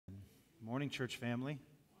Good morning, church family.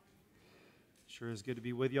 Sure is good to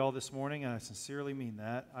be with you all this morning, and I sincerely mean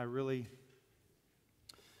that. I really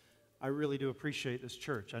do appreciate this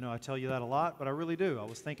church. I know I tell you that a lot, but I really do. I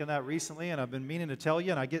was thinking that recently, and I've been meaning to tell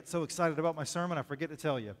you, and I get so excited about my sermon, I forget to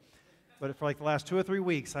tell you. But for like the last 2 or 3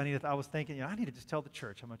 weeks, I was thinking, I need to just tell the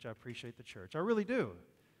church how much I appreciate the church. I really do.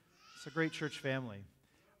 It's a great church family.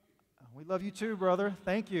 We love you too, brother.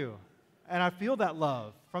 Thank you. And I feel that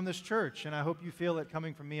love from this church, and I hope you feel it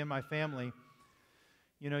coming from me and my family.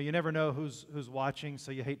 You know, you never know who's watching,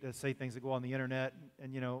 so you hate to say things that go on the internet,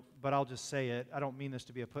 but I'll just say it. I don't mean this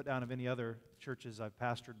to be a put down of any other churches I've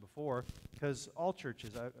pastored before, because all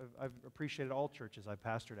churches, I've appreciated all churches I've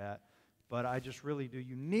pastored at, but I just really do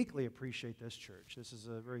uniquely appreciate this church. This is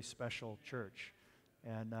a very special church,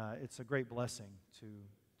 and it's a great blessing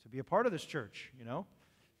to be a part of this church,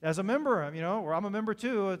 As a member, where I'm a member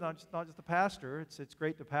too, not just a pastor. It's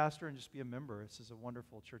great to pastor and just be a member. This is a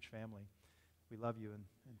wonderful church family. We love you, and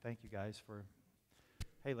thank you guys for,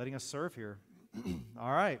 letting us serve here.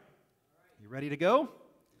 All right. You ready to go?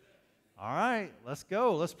 All right, let's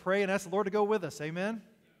go. Let's pray and ask the Lord to go with us. Amen?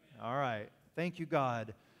 All right. Thank you,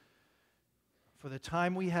 God, for the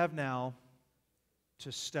time we have now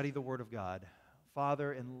to study the Word of God.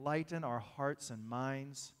 Father, enlighten our hearts and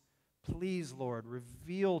minds. Please, Lord,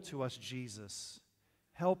 reveal to us Jesus.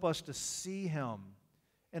 Help us to see Him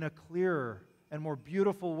in a clearer and more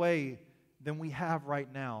beautiful way than we have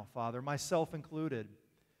right now, Father, myself included.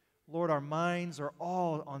 Lord, our minds are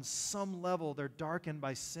all, on some level, they're darkened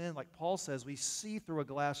by sin. Like Paul says, we see through a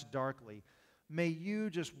glass darkly. May you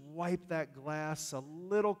just wipe that glass a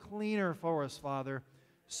little cleaner for us, Father,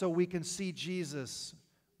 so we can see Jesus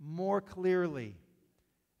more clearly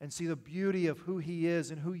and see the beauty of who He is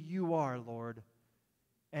and who you are, Lord.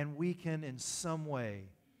 And we can, in some way,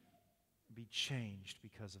 be changed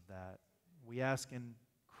because of that. We ask in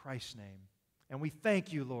Christ's name. And we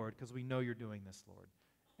thank you, Lord, because we know you're doing this, Lord.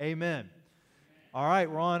 Amen. All right,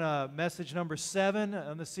 we're on message number 7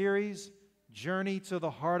 on the series, Journey to the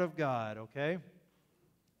Heart of God, okay?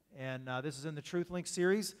 And this is in the TruthLink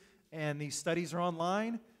series, and these studies are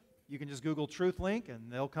online. You can just Google TruthLink, and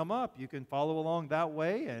they'll come up. You can follow along that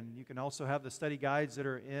way, and you can also have the study guides that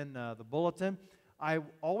are in the bulletin. I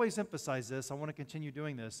always emphasize this. I want to continue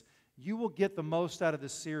doing this. You will get the most out of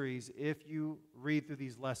this series if you read through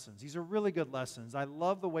these lessons. These are really good lessons. I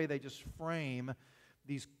love the way they just frame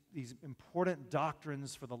these important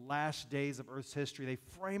doctrines for the last days of Earth's history. They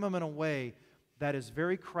frame them in a way that is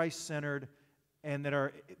very Christ-centered, and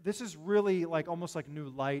this is really like almost like new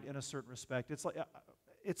light in a certain respect.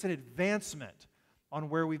 It's an advancement on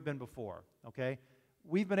where we've been before, okay?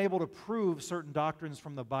 We've been able to prove certain doctrines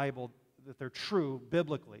from the Bible that they're true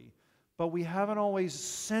biblically, but we haven't always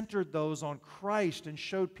centered those on Christ and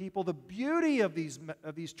showed people the beauty of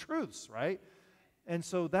these truths, right? And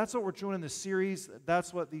so that's what we're doing in this series.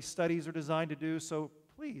 That's what these studies are designed to do. So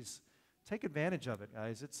please, take advantage of it,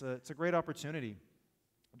 guys. It's a great opportunity.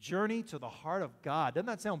 Journey to the heart of God. Doesn't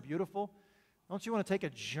that sound beautiful? Don't you want to take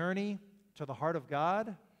a journey to the heart of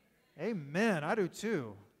God? Amen. I do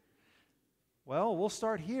too. Well, we'll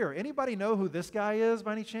start here. Anybody know who this guy is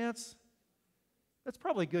by any chance? That's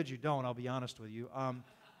probably good you don't, I'll be honest with you.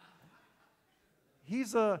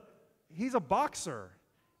 He's a boxer,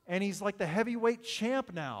 and he's like the heavyweight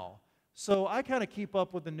champ now. So I kind of keep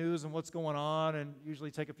up with the news and what's going on, and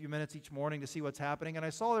usually take a few minutes each morning to see what's happening. And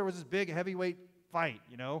I saw there was this big heavyweight fight,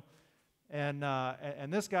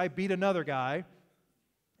 and this guy beat another guy,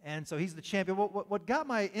 and so he's the champion. What got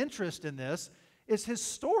my interest in this is his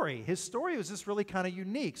story. His story was just really kind of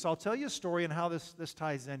unique. So I'll tell you a story and how this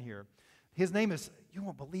ties in here. His name is, you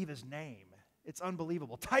won't believe his name. It's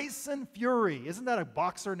unbelievable. Tyson Fury. Isn't that a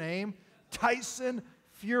boxer name? Tyson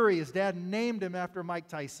Fury. His dad named him after Mike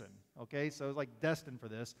Tyson. Okay, so it was like destined for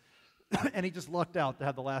this. And he just lucked out to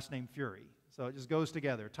have the last name Fury. So it just goes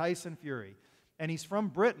together. Tyson Fury. And he's from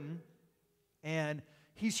Britain, and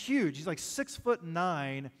he's huge. He's like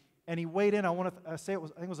 6'9", and he weighed in, I think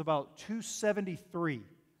it was about 273.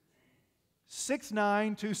 6'9",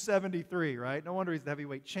 273, right? No wonder he's the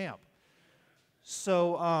heavyweight champ.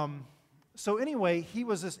 So anyway,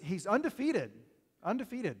 he's undefeated,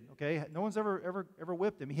 okay? No one's ever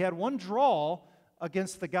whipped him. He had one draw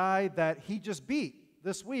against the guy that he just beat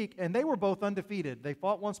this week, and they were both undefeated. They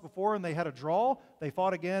fought once before, and they had a draw. They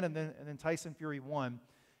fought again, and then Tyson Fury won.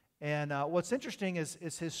 And what's interesting is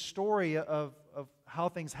his story of how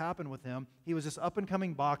things happened with him. He was this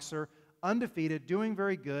up-and-coming boxer, undefeated, doing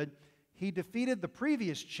very good. He defeated the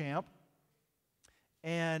previous champ,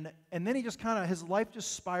 and then he just his life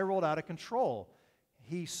just spiraled out of control.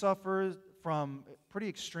 He suffered from pretty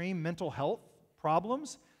extreme mental health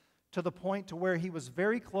problems. to the point to where he was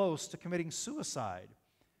very close to committing suicide.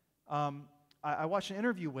 I watched an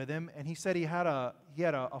interview with him, and he said he had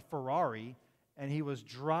a Ferrari, and he was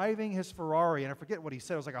driving his Ferrari, and I forget what he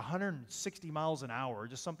said. It was like 160 miles an hour,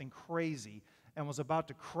 just something crazy, and was about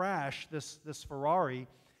to crash this Ferrari.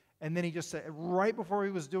 And then he just said, right before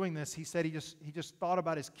he was doing this, he said he just thought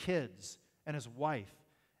about his kids and his wife,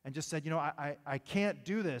 and just said, I can't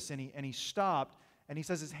do this. And he stopped, and he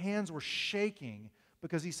says his hands were shaking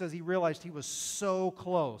because he says he realized he was so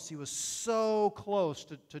close. He was so close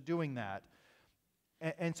to doing that.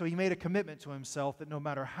 And so he made a commitment to himself that no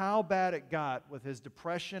matter how bad it got with his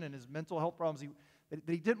depression and his mental health problems, that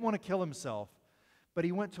he didn't want to kill himself. But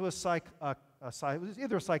he went to it was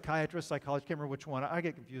either a psychiatrist, psychologist, can't remember which one. I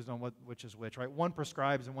get confused on which is which, right? One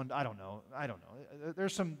prescribes and one, I don't know.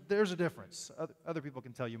 There's a difference. Other people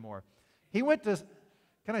can tell you more. He went to,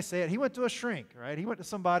 can I say it? He went to a shrink, right? He went to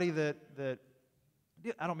somebody that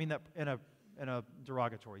I don't mean that in a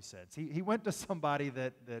derogatory sense. He went to somebody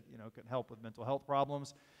that could help with mental health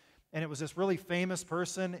problems, and it was this really famous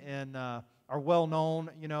person in our well-known,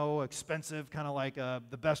 expensive, kind of like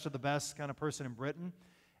the best of the best kind of person in Britain.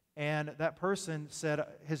 And that person said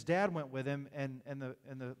his dad went with him, and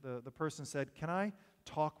the person said, "Can I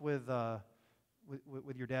talk with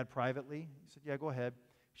your dad privately?" He said, "Yeah, go ahead."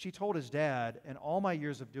 She told his dad, "In all my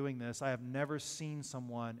years of doing this, I have never seen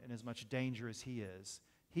someone in as much danger as he is.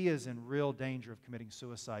 He is in real danger of committing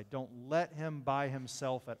suicide. Don't let him by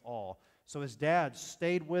himself at all." So his dad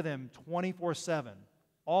stayed with him 24/7,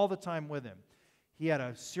 all the time with him. He had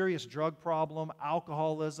a serious drug problem,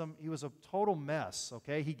 alcoholism. He was a total mess,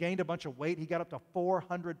 okay? He gained a bunch of weight. He got up to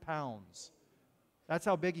 400 pounds. That's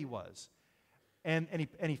how big he was. And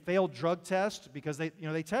he failed drug tests because they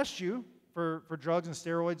test you for drugs and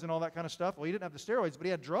steroids and all that kind of stuff. Well, he didn't have the steroids, but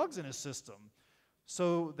he had drugs in his system.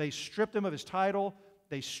 So they stripped him of his title.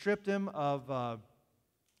 They stripped him of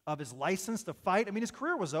his license to fight. I mean, his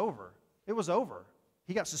career was over. It was over.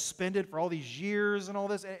 He got suspended for all these years and all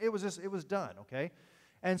this. It was done, okay?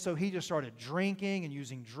 And so he just started drinking and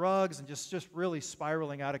using drugs and just really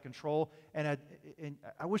spiraling out of control. And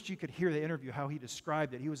I wish you could hear the interview, how he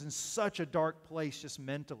described it. He was in such a dark place just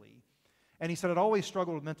mentally. And he said, "I'd always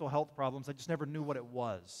struggled with mental health problems. I just never knew what it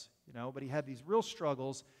was, But he had these real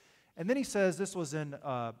struggles. And then he says this was in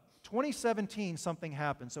 2017, something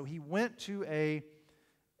happened. So he went to a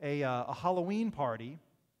Halloween party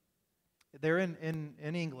there in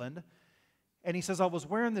England, and he says, "I was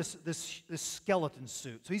wearing this skeleton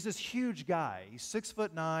suit." So he's this huge guy. He's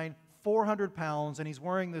 6'9", 400 pounds, and he's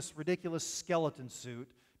wearing this ridiculous skeleton suit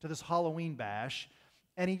to this Halloween bash,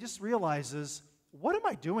 and he just realizes, what am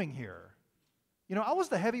I doing here? I was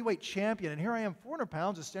the heavyweight champion, and here I am, 400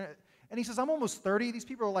 pounds, just standing. And he says, "I'm almost 30. These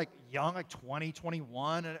people are like young, like 20,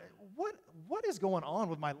 21. And what is going on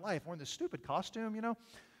with my life? Wearing this stupid costume,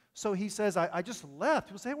 So he says, I just left.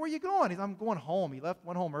 People say, "Where are you going?" He said, "I'm going home." He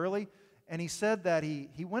went home early. And he said that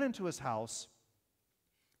he went into his house,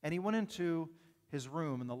 and he went into his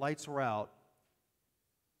room, and the lights were out.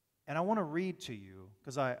 And I want to read to you,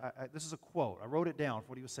 because this is a quote. I wrote it down for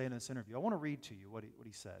what he was saying in this interview. I want to read to you what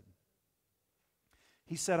he said.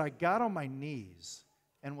 He said, "I got on my knees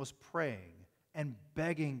and was praying and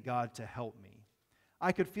begging God to help me.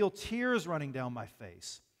 I could feel tears running down my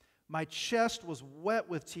face. My chest was wet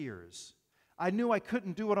with tears. I knew I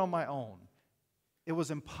couldn't do it on my own. It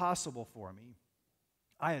was impossible for me.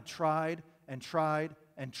 I had tried and tried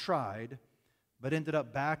and tried, but ended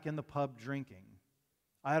up back in the pub drinking.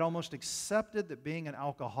 I had almost accepted that being an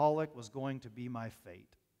alcoholic was going to be my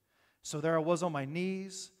fate. So there I was on my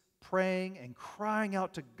knees, praying and crying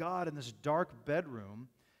out to God in this dark bedroom,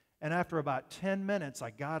 and after about 10 minutes,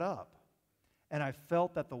 I got up, and I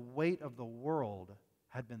felt that the weight of the world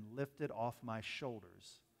had been lifted off my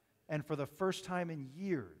shoulders. And for the first time in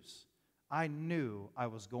years, I knew I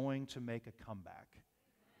was going to make a comeback."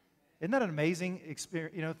 Isn't that an amazing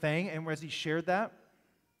experience, thing? And as he shared that,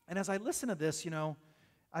 and as I listened to this,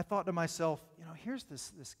 I thought to myself, here's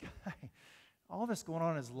this guy, all this going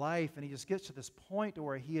on in his life, and he just gets to this point to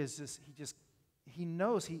where he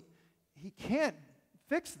knows he can't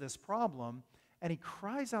fix this problem, and he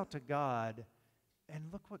cries out to God,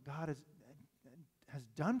 and look what God has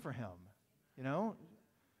done for him,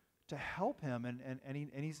 to help him, and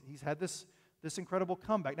he's had this incredible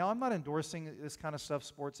comeback. Now, I'm not endorsing this kind of stuff,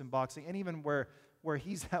 sports and boxing, and even where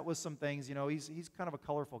he's at with some things, he's kind of a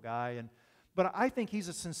colorful guy, but I think he's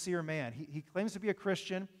a sincere man. He claims to be a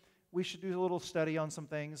Christian. We should do a little study on some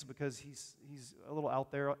things because he's a little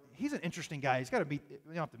out there. He's an interesting guy. He's got to meet. You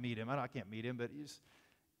don't have to meet him. I can't meet him, but you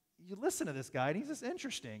listen to this guy, and he's just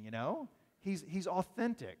interesting. He's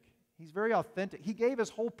authentic. He's very authentic. He gave his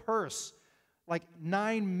whole purse, like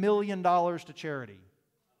 $9 million to charity.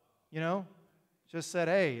 You know? Just said,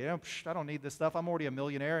 hey, you know, I don't need this stuff. I'm already a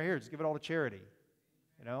millionaire. Here, just give it all to charity.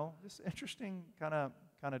 You know? This interesting kind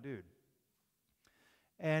of dude.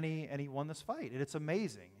 And he won this fight. And it's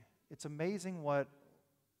amazing. It's amazing what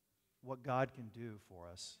God can do for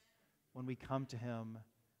us when we come to him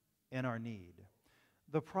in our need.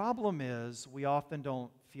 The problem is we often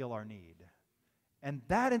don't feel our need. And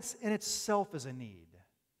that in itself is a need.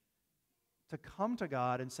 To come to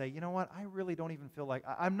God and say, you know what, I really don't even feel like,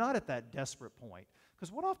 I'm not at that desperate point.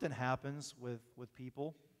 Because what often happens with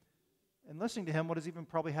people, and listening to him, what has even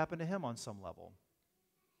probably happened to him on some level?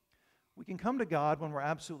 We can come to God when we're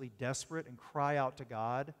absolutely desperate and cry out to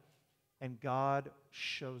God, and God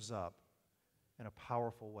shows up in a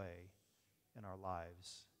powerful way in our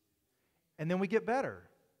lives. And then we get better.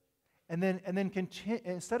 And then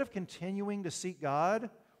instead of continuing to seek God,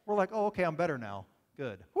 we're like, oh, okay, I'm better now.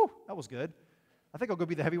 Good. Whew, that was good. I think I'll go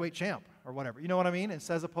be the heavyweight champ or whatever. You know what I mean? It's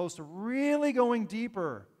as opposed to really going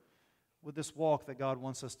deeper with this walk that God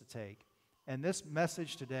wants us to take. And this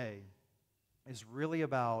message today is really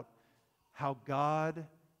about how God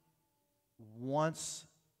wants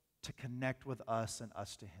to connect with us and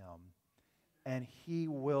us to him. And he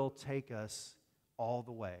will take us all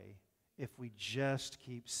the way if we just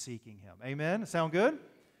keep seeking him. Amen? Sound good?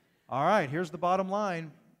 All right, here's the bottom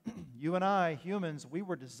line. You and I, humans, we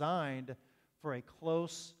were designed for a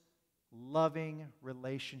close, loving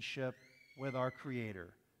relationship with our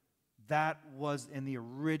Creator. That was in the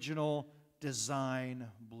original design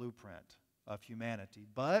blueprint of humanity.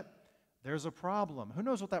 But there's a problem. Who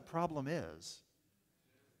knows what that problem is?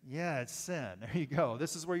 Yeah, it's sin. There you go.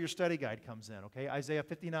 This is where your study guide comes in, okay? Isaiah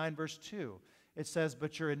 59, verse 2. It says,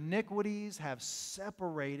 but your iniquities have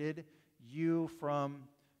separated you from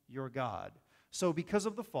your God. So because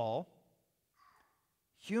of the fall,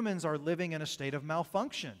 humans are living in a state of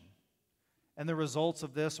malfunction. And the results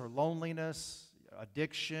of this are loneliness,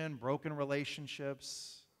 addiction, broken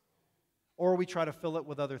relationships. Or we try to fill it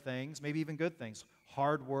with other things, maybe even good things.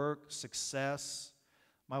 Hard work, success.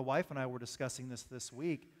 My wife and I were discussing this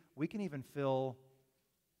week. We can even fill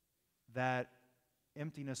that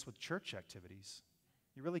emptiness with church activities.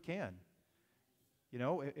 You really can. You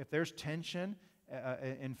know, if there's tension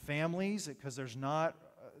in families because there's not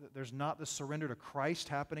the surrender to Christ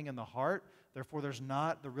happening in the heart, therefore there's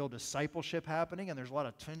not the real discipleship happening, and there's a lot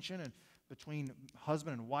of tension between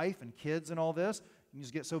husband and wife and kids and all this. You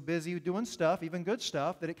just get so busy doing stuff, even good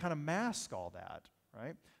stuff, that it kind of masks all that,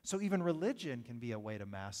 right? So even religion can be a way to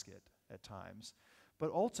mask it at times.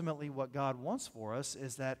 But ultimately what God wants for us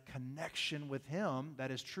is that connection with him that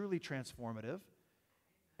is truly transformative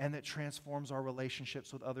and that transforms our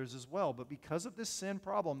relationships with others as well. But because of this sin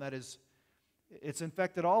problem it's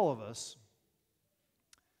infected all of us,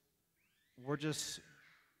 we're just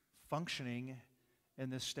functioning in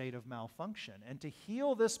this state of malfunction. And to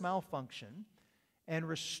heal this malfunction and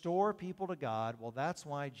restore people to God, well, that's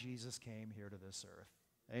why Jesus came here to this earth.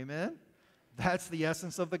 Amen? That's the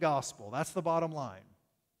essence of the gospel. That's the bottom line.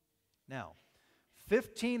 Now,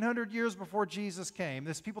 1,500 years before Jesus came,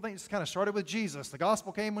 people think this kind of started with Jesus. The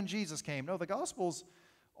gospel came when Jesus came. No, the gospel's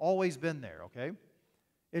always been there, okay?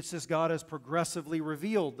 It's just God has progressively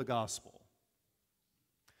revealed the gospel.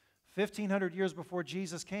 1,500 years before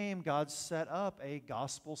Jesus came, God set up a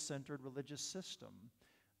gospel-centered religious system.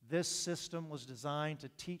 This system was designed to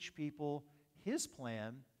teach people his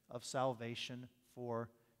plan of salvation for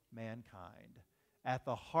mankind. At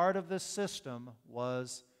the heart of this system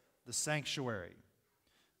was the sanctuary.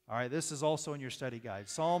 All right, this is also in your study guide.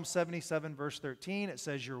 Psalm 77, verse 13, it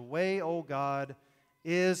says, your way, O God,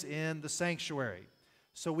 is in the sanctuary.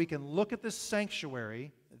 So we can look at this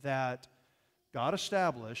sanctuary that God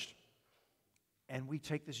established, and we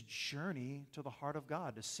take this journey to the heart of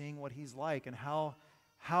God, to seeing what he's like and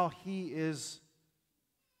how he is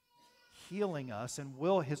healing us and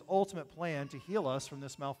his ultimate plan to heal us from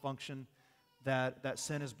this malfunction that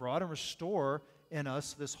sin has brought and restore in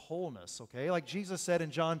us this wholeness, okay? Like Jesus said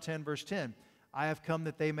in John 10, verse 10, I have come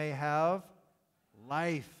that they may have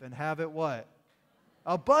life and have it what?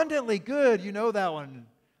 Abundantly. Good, you know that one.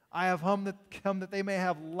 I have come that they may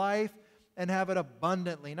have life and have it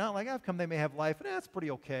abundantly. Not like I've come they may have life, and that's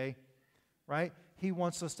pretty okay, right? He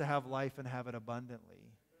wants us to have life and have it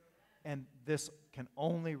abundantly. And this can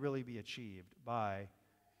only really be achieved by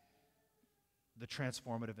the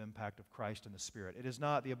transformative impact of Christ and the Spirit. It is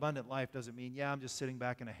not, the abundant life doesn't mean, yeah, I'm just sitting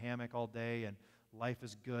back in a hammock all day and life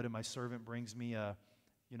is good and my servant brings me a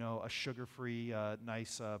sugar-free,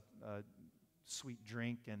 nice, sweet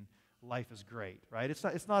drink and life is great, right?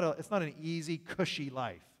 It's not an easy, cushy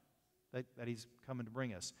life, that he's coming to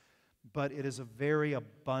bring us. But it is a very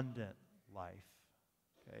abundant life,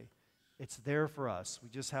 okay? It's there for us. We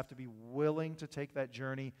just have to be willing to take that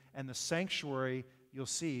journey, and the sanctuary, you'll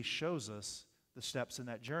see, shows us the steps in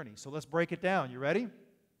that journey. So let's break it down. You ready?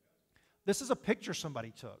 This is a picture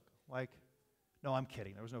somebody took. No, I'm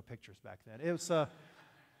kidding. There was no pictures back then. It was,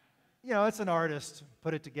 it's an artist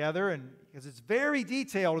put it together, and because it's very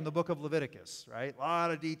detailed in the book of Leviticus, right? A lot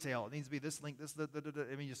of detail. It needs to be this link, this.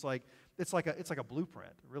 I mean, it's like a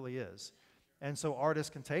blueprint. It really is. And so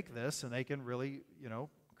artists can take this and they can really,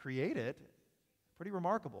 create it. Pretty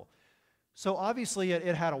remarkable. So obviously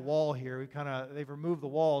it had a wall here. They've removed the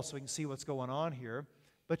wall so we can see what's going on here.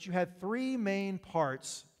 But you had three main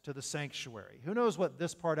parts to the sanctuary. Who knows what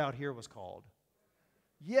this part out here was called?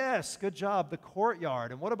 Yes, good job, the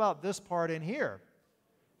courtyard. And what about this part in here?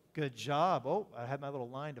 Good job. Oh, I had my little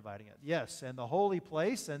line dividing it. Yes, and the holy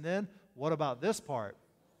place. And then what about this part?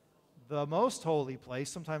 The most holy place,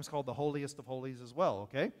 sometimes called the holiest of holies as well,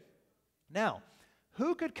 okay? Now,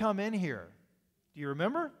 who could come in here? Do you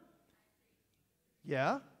remember?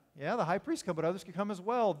 Yeah, the high priest could, but others could come as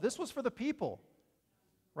well. This was for the people,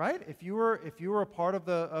 right? If you were a part of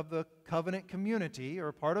the covenant community or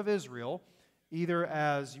a part of Israel, either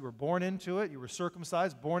as you were born into it, you were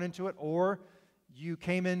circumcised, born into it, or you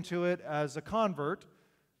came into it as a convert,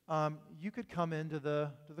 you could come into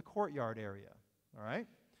the courtyard area, all right?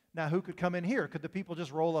 Now, who could come in here? Could the people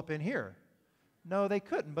just roll up in here? No, they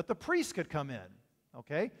couldn't, but the priest could come in,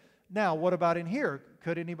 okay? Now, what about in here?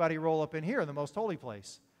 Could anybody roll up in here in the most holy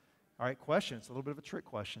place? All right, question. It's a little bit of a trick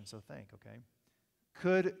question, so think,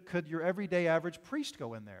 okay? Could your everyday average priest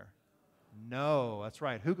go in there? No, that's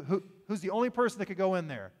right. Who's the only person that could go in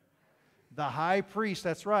there? The high priest,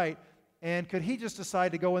 that's right. And could he just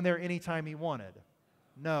decide to go in there anytime he wanted?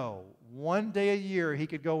 No. One day a year he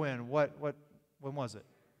could go in. When was it?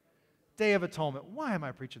 Day of Atonement. Why am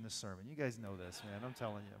I preaching this sermon? You guys know this, man. I'm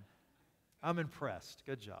telling you. I'm impressed.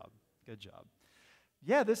 Good job. Good job.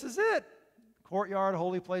 Yeah, this is it. Courtyard,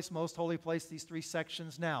 holy place, most holy place, these three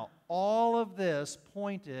sections. Now, all of this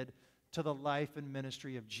pointed to the life and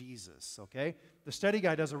ministry of Jesus, okay? The study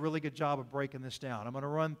guide does a really good job of breaking this down. I'm going to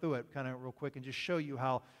run through it kind of real quick and just show you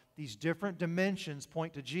how these different dimensions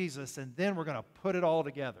point to Jesus, and then we're going to put it all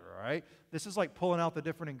together, all right? This is like pulling out the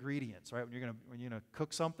different ingredients, right? When you're going to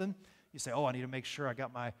cook something, you say, oh, I need to make sure I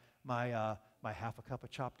got my half a cup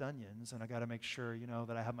of chopped onions, and I got to make sure,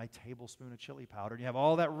 that I have my tablespoon of chili powder, and you have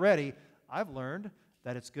all that ready. I've learned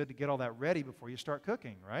that it's good to get all that ready before you start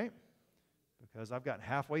cooking, right? Because I've gotten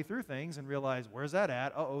halfway through things and realized, where's that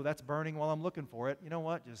at? Uh-oh, that's burning while I'm looking for it. You know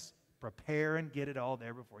what? Just prepare and get it all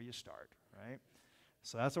there before you start, right?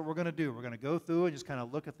 So that's what we're going to do. We're going to go through and just kind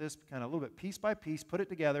of look at this kind of a little bit piece by piece, put it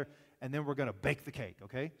together, and then we're going to bake the cake,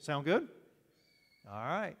 okay? Sound good? All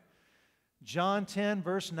right. John 10,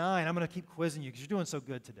 verse 9. I'm going to keep quizzing you because you're doing so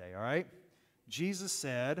good today, all right? Jesus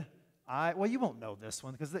said, you won't know this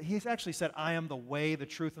one because he's actually said, I am the way, the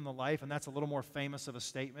truth, and the life, and that's a little more famous of a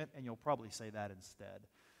statement, and you'll probably say that instead.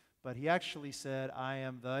 But he actually said, I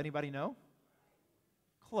am anybody know?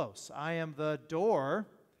 Close. I am the door.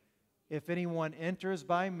 If anyone enters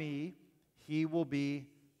by me, he will be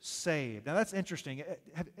saved. Now that's interesting.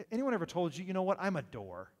 Have anyone ever told you, you know what, I'm a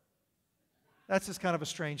door? That's just kind of a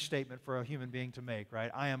strange statement for a human being to make,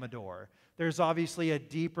 right? I am a door. There's obviously a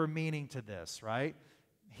deeper meaning to this, right?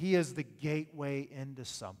 He is the gateway into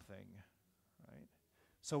something, right?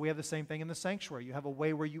 So we have the same thing in the sanctuary. You have a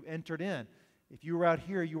way where you entered in. If you were out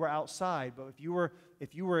here, you were outside. But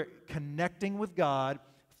if you were connecting with God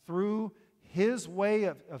through His way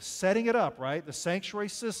of setting it up, right, the sanctuary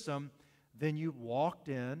system, then you walked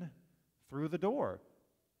in through the door.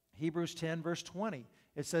 Hebrews 10, verse 20.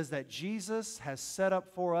 It says that Jesus has set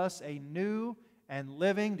up for us a new and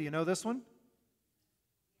living, do you know this one?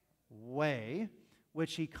 Way,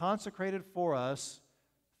 which He consecrated for us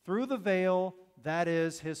through the veil that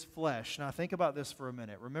is His flesh. Now think about this for a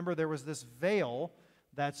minute. Remember, there was this veil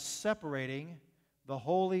that's separating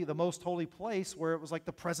the most holy place where it was like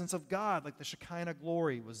the presence of God, like the Shekinah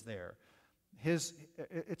glory was there.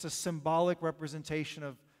 It's a symbolic representation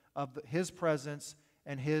of His presence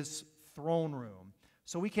and His throne room.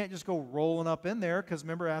 So we can't just go rolling up in there because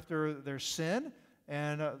remember, after their sin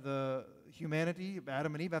and the humanity,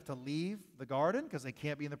 Adam and Eve, have to leave the garden because they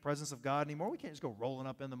can't be in the presence of God anymore. We can't just go rolling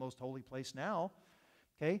up in the most holy place now.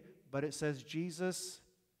 Okay? But it says Jesus,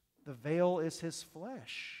 the veil is His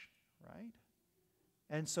flesh, right?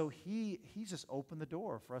 And so He's just opened the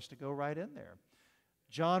door for us to go right in there.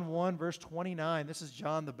 John 1, verse 29, this is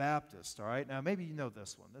John the Baptist, all right? Now, maybe you know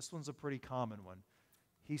this one. This one's a pretty common one.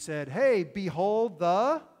 He said, hey, behold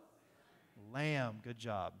the Lamb. Good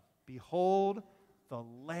job. Behold, the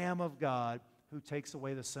Lamb of God who takes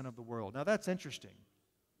away the sin of the world. Now that's interesting.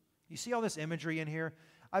 You see all this imagery in here?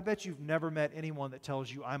 I bet you've never met anyone that tells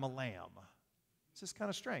you, I'm a lamb. It's just kind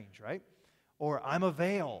of strange, right? Or I'm a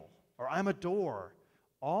veil, or I'm a door.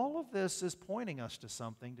 All of this is pointing us to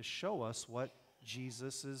something to show us what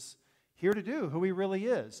Jesus is here to do, who he really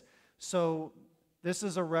is. So this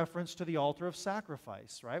is a reference to the altar of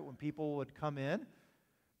sacrifice, right? When people would come in,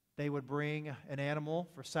 they would bring an animal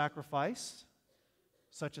for sacrifice,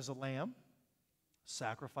 such as a lamb,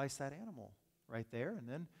 sacrifice that animal right there,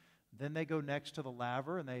 and then they go next to the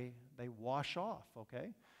laver and they wash off,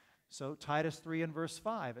 okay? So Titus 3 and verse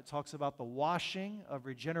 5, it talks about the washing of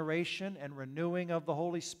regeneration and renewing of the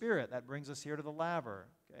Holy Spirit. That brings us here to the laver,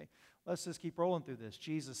 okay? Let's just keep rolling through this.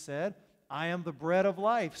 Jesus said, I am the bread of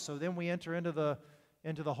life. So then we enter into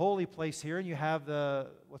the holy place here, and you have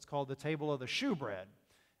what's called the table of the shewbread.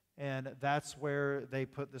 And that's where they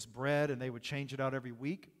put this bread, and they would change it out every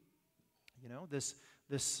week. You know, this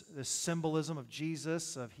symbolism of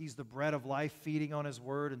Jesus, of he's the bread of life, feeding on his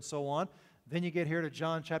word, and so on. Then you get here to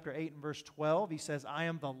John chapter 8 and verse 12. He says, I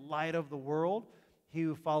am the light of the world. He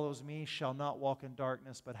who follows me shall not walk in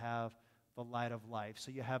darkness, but have the light of life.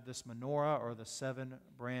 So you have this menorah, or the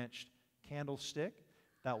seven-branched candlestick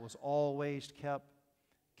that was always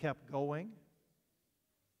kept going.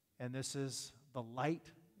 And this is the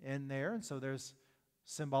light in there. And so there's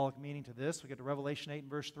symbolic meaning to this. We get to Revelation 8 and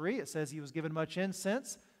verse 3. It says he was given much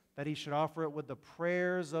incense, that he should offer it with the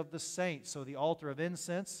prayers of the saints. So the altar of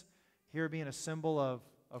incense here being a symbol of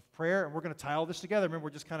prayer. And we're going to tie all this together. Remember, we're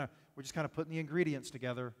just kind of putting the ingredients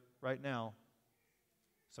together right now.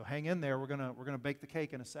 So hang in there. We're gonna bake the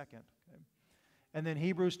cake in a second. Okay? And then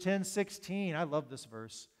Hebrews 10:16. I love this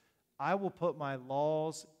verse. I will put my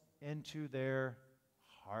laws into their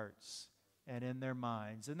hearts and in their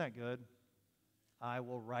minds. Isn't that good? I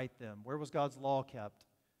will write them. Where was God's law kept?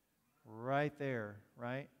 Right there,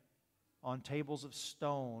 right? On tables of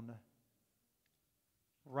stone,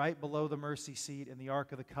 right below the mercy seat in the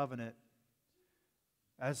Ark of the Covenant,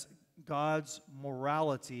 as God's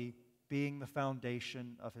morality being the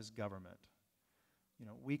foundation of his government. You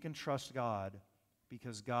know, we can trust God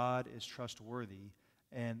because God is trustworthy,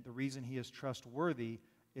 and the reason he is trustworthy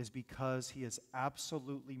is because he is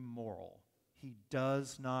absolutely moral. He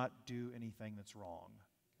does not do anything that's wrong,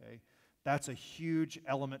 okay? That's a huge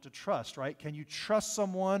element to trust, right? Can you trust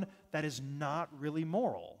someone that is not really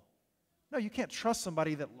moral? No, you can't trust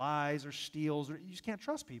somebody that lies or steals. You just can't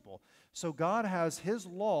trust people. So God has his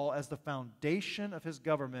law as the foundation of his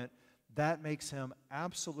government. That makes him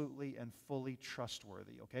absolutely and fully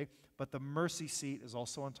trustworthy, okay? But the mercy seat is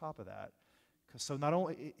also on top of that. So not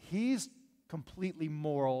only, he's completely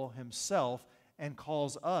moral himself and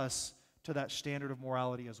calls us to that standard of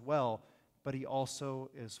morality as well, but he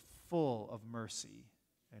also is full of mercy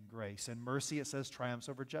and grace. And mercy, it says, triumphs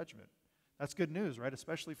over judgment. That's good news, right?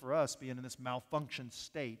 Especially for us being in this malfunctioned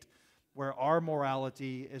state where our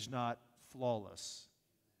morality is not flawless,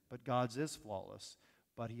 but God's is flawless,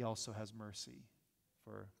 but he also has mercy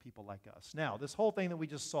for people like us. Now, this whole thing that we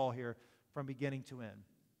just saw here from beginning to end,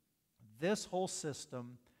 this whole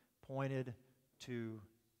system pointed to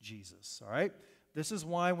Jesus, all right? This is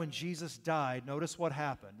why when Jesus died, notice what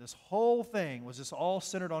happened. This whole thing was just all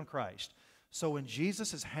centered on Christ. So when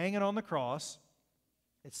Jesus is hanging on the cross,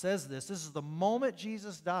 it says this is the moment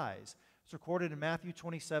Jesus dies. It's recorded in Matthew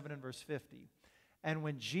 27 and verse 50. And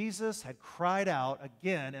when Jesus had cried out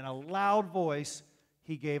again in a loud voice,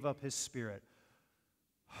 he gave up his spirit.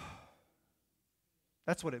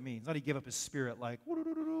 That's what it means. Not he gave up his spirit like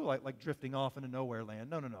drifting off into nowhere land.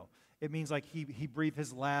 No. It means like he breathed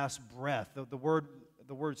his last breath. The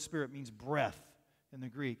word spirit means breath in the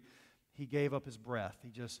Greek. He gave up his breath. He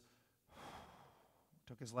just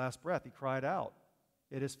took his last breath. He cried out,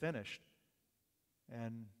 "It is finished,"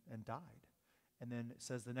 and died. And then it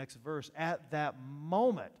says the next verse, at that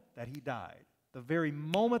moment that he died, the very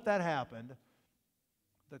moment that happened,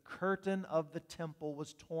 the curtain of the temple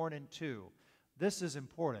was torn in two. This is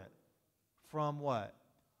important. From what?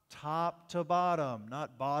 Top to bottom,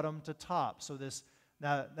 not bottom to top. So this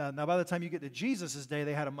now by the time you get to Jesus' day,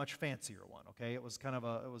 they had a much fancier one. Okay, it was kind of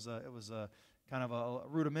a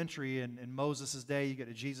rudimentary in Moses' day. You get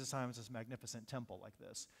to Jesus' time, it's this magnificent temple like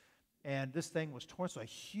this, and this thing was torn. So a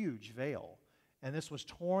huge veil, and this was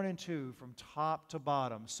torn in two from top to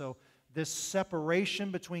bottom. So this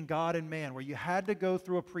separation between God and man, where you had to go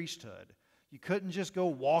through a priesthood. You couldn't just go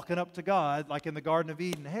walking up to God like in the Garden of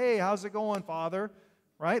Eden. Hey, how's it going, Father?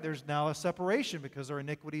 Right? There's now a separation because our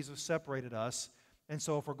iniquities have separated us. And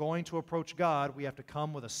so if we're going to approach God, we have to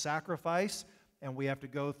come with a sacrifice and we have to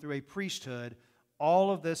go through a priesthood.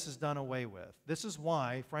 All of this is done away with. This is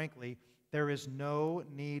why, frankly, there is no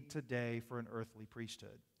need today for an earthly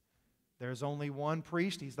priesthood. There's only one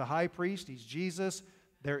priest. He's the high priest. He's Jesus.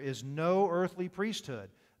 There is no earthly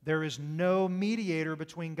priesthood. There is no mediator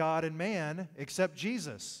between God and man except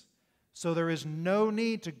Jesus. So there is no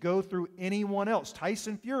need to go through anyone else.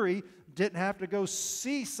 Tyson Fury didn't have to go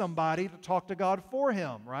see somebody to talk to God for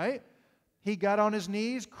him, right? He got on his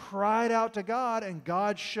knees, cried out to God, and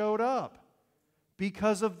God showed up.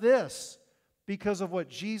 Because of this, because of what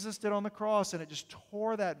Jesus did on the cross, and it just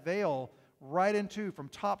tore that veil right in two from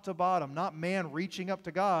top to bottom. Not man reaching up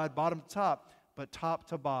to God, bottom to top, but top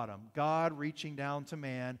to bottom. God reaching down to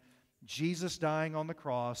man, Jesus dying on the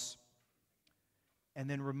cross, and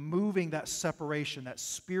then removing that separation, that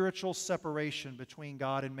spiritual separation between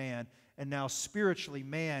God and man. And now spiritually,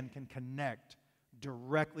 man can connect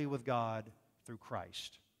directly with God through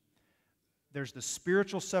Christ. There's the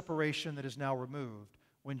spiritual separation that is now removed.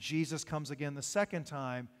 When Jesus comes again the second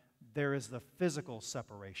time, there is the physical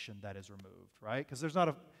separation that is removed, right? Because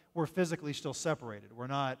we're physically still separated. We're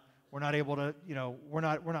not able to, we're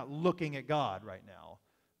not looking at God right now.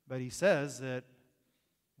 But he says that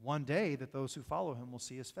one day that those who follow him will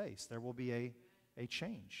see his face. There will be a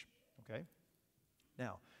change, okay?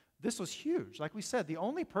 Now, this was huge. Like we said, the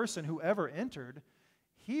only person who ever entered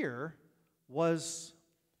here was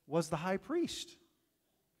the high priest.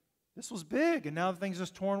 This was big, and now the thing's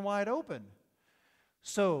just torn wide open.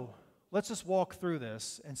 So let's just walk through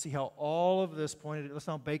this and see how all of this pointed, let's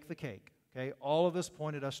not bake the cake, okay? All of this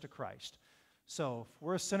pointed us to Christ. So if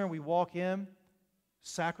we're a sinner, we walk in,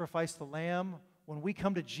 sacrifice the lamb. When we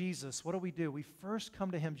come to Jesus, what do? We first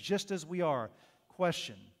come to him just as we are.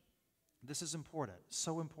 Question, this is important,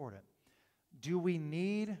 so important. Do we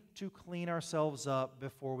need to clean ourselves up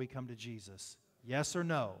before we come to Jesus? Yes or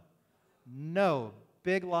no? No.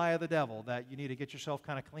 Big lie of the devil that you need to get yourself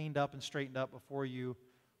kind of cleaned up and straightened up before you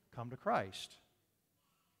come to Christ.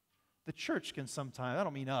 The church can sometimes, I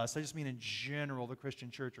don't mean us, I just mean in general the Christian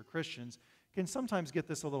church or Christians, can sometimes get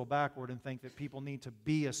this a little backward and think that people need to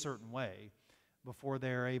be a certain way before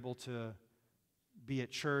they're able to be at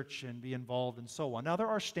church and be involved and so on. Now, there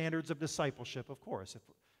are standards of discipleship, of course.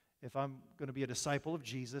 If I'm going to be a disciple of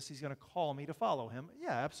Jesus, he's going to call me to follow him.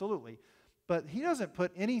 Yeah, absolutely. But he doesn't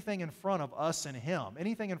put anything in front of us and him,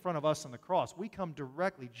 anything in front of us on the cross. We come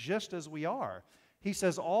directly just as we are. He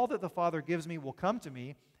says, all that the Father gives me will come to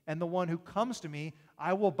me, and the one who comes to me,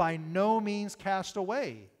 I will by no means cast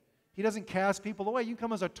away. He doesn't cast people away. You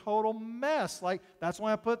come as a total mess. Like, that's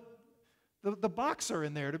why I put the boxer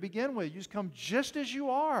in there to begin with. You just come just as you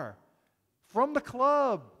are, from the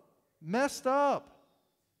club, messed up.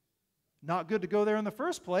 Not good to go there in the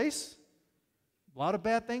first place. A lot of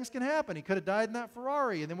bad things can happen. He could have died in that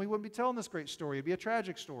Ferrari, and then we wouldn't be telling this great story. It'd be a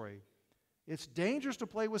tragic story. It's dangerous to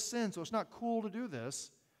play with sin, so it's not cool to do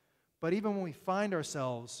this. But even when we find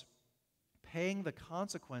ourselves paying the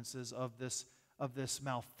consequences of this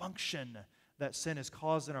malfunction that sin has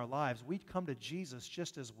caused in our lives, we come to Jesus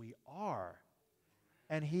just as we are.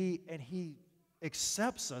 And He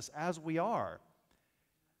accepts us as we are.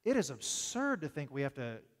 It is absurd to think we have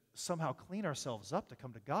to somehow clean ourselves up to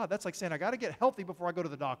come to God. That's like saying, I got to get healthy before I go to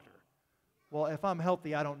the doctor. Well, if I'm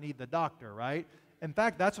healthy, I don't need the doctor, right? In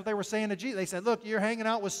fact, that's what they were saying to Jesus. They said, look, you're hanging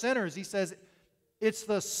out with sinners. He says, it's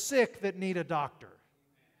the sick that need a doctor.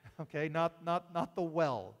 Okay, not the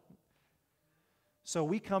well. So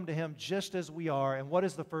we come to him just as we are, and what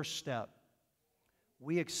is the first step?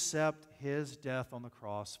 We accept his death on the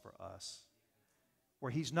cross for us,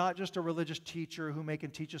 where he's not just a religious teacher who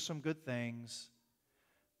can teach us some good things,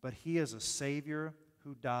 but he is a Savior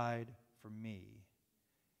who died for me.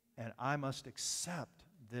 And I must accept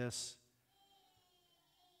this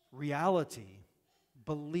reality,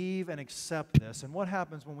 believe and accept this. And what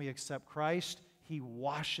happens when we accept Christ? He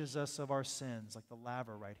washes us of our sins, like the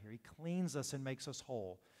laver right here. He cleans us and makes us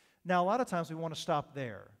whole. Now, a lot of times we want to stop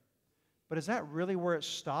there. But is that really where it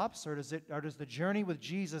stops? Or does the journey with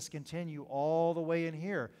Jesus continue all the way in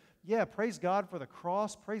here? Yeah, praise God for the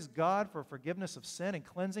cross. Praise God for forgiveness of sin and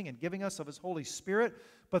cleansing and giving us of his Holy Spirit.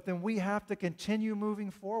 But then we have to continue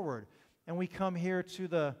moving forward. And we come here to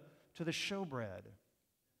the showbread,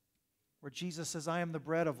 where Jesus says, I am the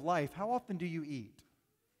bread of life. How often do you eat?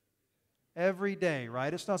 Every day,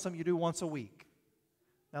 right? It's not something you do once a week.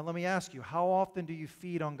 Now let me ask you, how often do you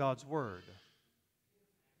feed on God's Word?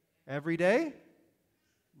 Every day?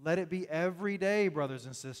 Let it be every day, brothers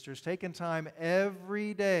and sisters. Taking time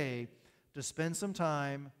every day to spend some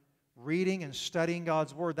time reading and studying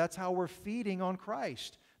God's Word. That's how we're feeding on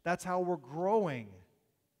Christ. That's how we're growing.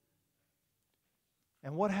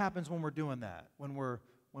 And what happens when we're doing that? When we're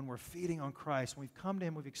when we're feeding on Christ, when we've come to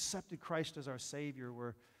Him, we've accepted Christ as our Savior,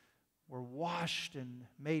 we're washed and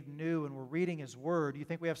made new, and we're reading His Word, do you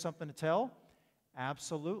think we have something to tell?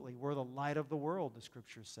 Absolutely. We're the light of the world, the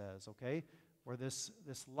Scripture says, okay? We're this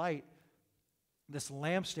light, this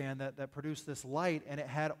lampstand that produced this light, and it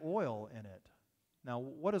had oil in it. Now,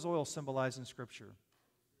 what does oil symbolize in Scripture?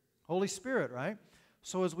 Holy Spirit, right?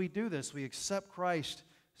 So as we do this, we accept Christ,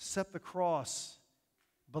 accept the cross,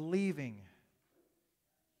 believing,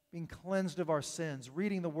 being cleansed of our sins,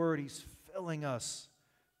 reading the Word. He's filling us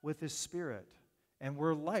with His Spirit. And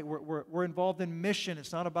we're light. We're involved in mission.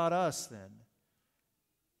 It's not about us then.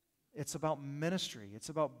 It's about ministry. It's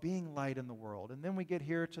about being light in the world. And then we get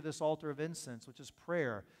here to this altar of incense, which is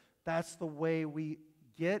prayer. That's the way we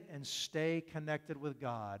get and stay connected with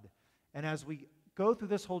God. And as we go through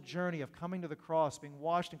this whole journey of coming to the cross, being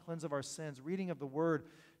washed and cleansed of our sins, reading of the Word,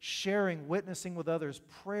 sharing, witnessing with others,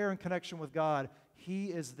 prayer and connection with God, He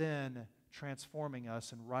is then transforming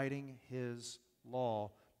us and writing His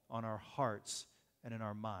law on our hearts and in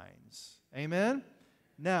our minds. Amen?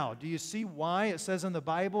 Now, do you see why it says in the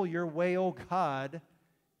Bible, your way, O God,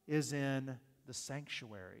 is in the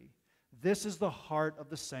sanctuary? This is the heart of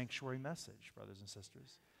the sanctuary message, brothers and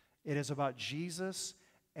sisters. It is about Jesus,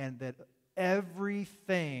 and that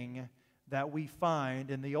everything that we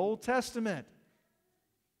find in the Old Testament,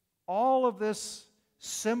 all of this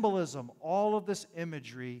symbolism, all of this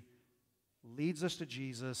imagery leads us to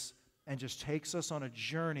Jesus and just takes us on a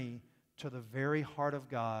journey to the very heart of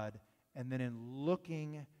God. And then in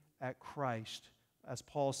looking at Christ, as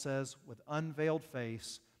Paul says, with unveiled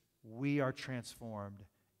face, we are transformed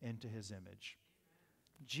into His image.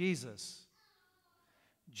 Jesus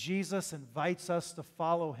invites us to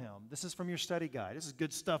follow Him. This is from your study guide. This is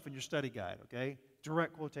good stuff in your study guide, okay?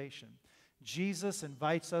 Direct quotation. Jesus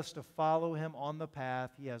invites us to follow Him on the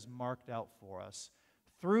path He has marked out for us.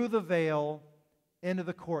 Through the veil, into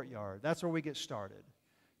the courtyard. That's where we get started.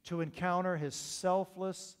 To encounter His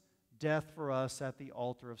selfless death for us at the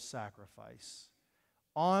altar of sacrifice.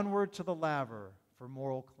 Onward to the laver for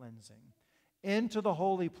moral cleansing. Into the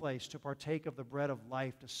holy place to partake of the bread of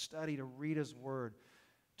life, to study, to read His Word.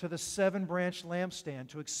 To the 7-branch lampstand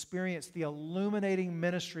to experience the illuminating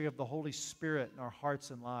ministry of the Holy Spirit in our hearts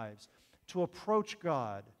and lives. To approach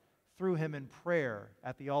God through Him in prayer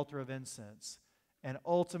at the altar of incense. And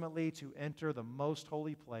ultimately to enter the most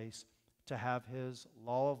holy place to have His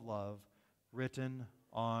law of love written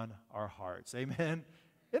on our hearts. Amen?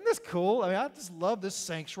 Isn't this cool? I mean, I just love this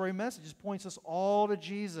sanctuary message. It just points us all to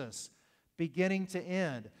Jesus, beginning to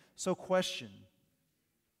end. So question,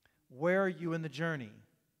 where are you in the journey?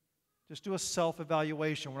 Just do a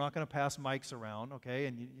self-evaluation. We're not going to pass mics around, okay?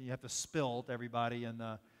 And you have to spill to everybody. And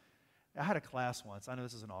I had a class once. I know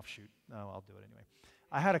this is an offshoot. No, I'll do it anyway.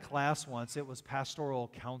 I had a class once. It was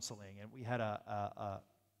pastoral counseling, and we had a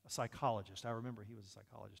psychologist. I remember he was a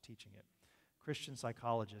psychologist teaching it. Christian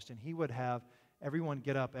psychologist, and he would have everyone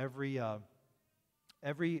get up every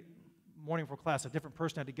morning for class. A different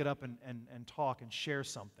person had to get up and talk and share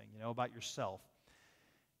something, about yourself.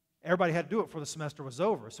 Everybody had to do it before the semester was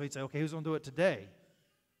over. So he'd say, okay, who's going to do it today?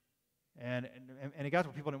 And it got to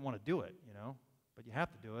where people didn't want to do it, but you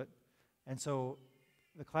have to do it. And so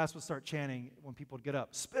the class would start chanting when people would get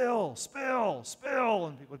up, spill, spill, spill,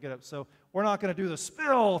 and people would get up. So we're not going to do the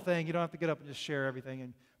spill thing. You don't have to get up and just share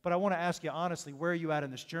everything. But I want to ask you honestly, where are you at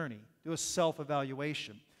in this journey? Do a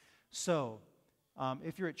self-evaluation. So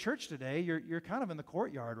if you're at church today, you're kind of in the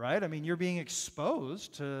courtyard, right? I mean, you're being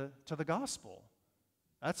exposed to the gospel.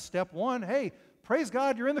 That's step one. Hey, praise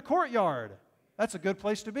God, you're in the courtyard. That's a good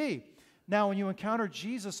place to be. Now, when you encounter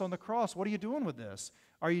Jesus on the cross, what are you doing with this?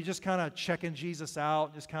 Are you just kind of checking Jesus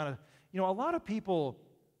out? Just kind of, a lot of people,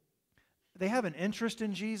 they have an interest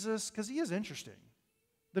in Jesus because He is interesting.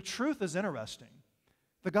 The truth is interesting.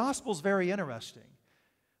 The gospel's very interesting,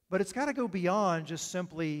 but it's got to go beyond just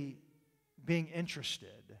simply being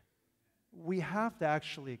interested. We have to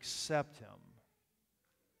actually accept Him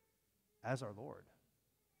as our Lord,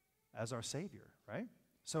 as our Savior, right?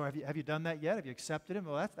 So have you done that yet? Have you accepted Him?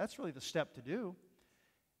 Well, that's really the step to do.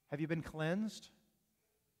 Have you been cleansed?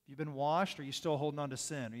 Have you been washed? Or are you still holding on to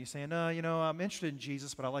sin? Are you saying, no, I'm interested in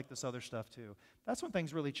Jesus, but I like this other stuff too? That's when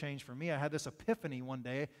things really changed for me. I had this epiphany one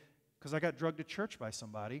day, because I got drugged to church by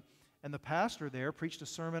somebody, and the pastor there preached a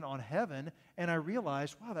sermon on heaven, and I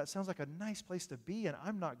realized, wow, that sounds like a nice place to be, and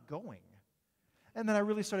I'm not going. And then I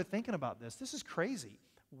really started thinking about this. This is crazy.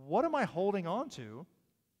 What am I holding on to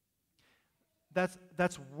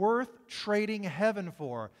that's worth trading heaven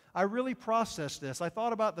for? I really processed this. I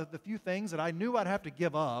thought about the few things that I knew I'd have to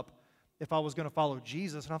give up if I was going to follow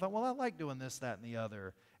Jesus, and I thought, well, I like doing this, that, and the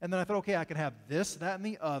other. And then I thought, okay, I can have this, that, and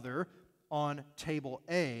the other on table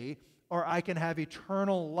A, or I can have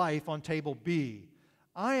eternal life on table B.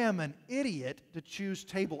 I am an idiot to choose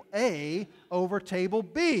table A over table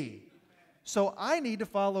B. So I need to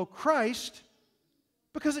follow Christ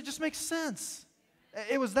because it just makes sense.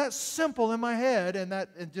 It was that simple in my head, and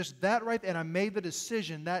just that right there. And I made the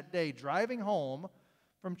decision that day, driving home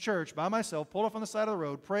from church by myself, pulled off on the side of the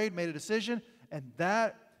road, prayed, made a decision, and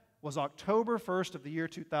that was October 1st of the year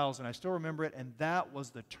 2000. I still remember it, and that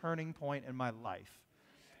was the turning point in my life.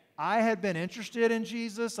 I had been interested in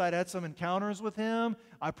Jesus. I'd had some encounters with him.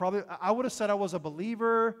 I would have said I was a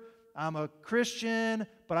believer. I'm a Christian,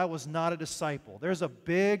 but I was not a disciple. There's a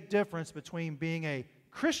big difference between being a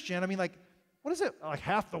Christian. I mean, like, what is it? Like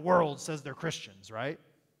half the world says they're Christians, right?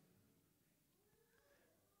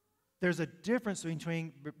 There's a difference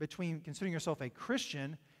between considering yourself a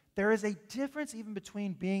Christian. There is a difference even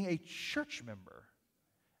between being a church member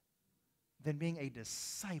than being a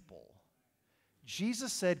disciple.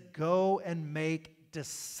 Jesus said, go and make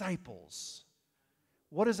disciples.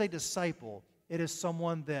 What is a disciple? It is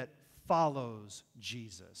someone that follows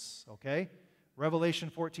Jesus, okay? Revelation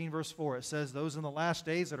 14, verse 4, it says, those in the last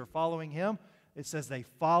days that are following him, it says they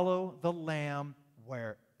follow the Lamb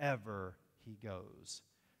wherever he goes.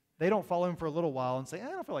 They don't follow him for a little while and say, I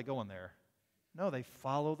don't feel like going there. No, they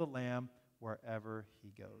follow the Lamb wherever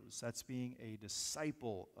he goes. That's being a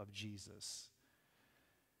disciple of Jesus.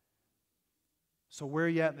 So where are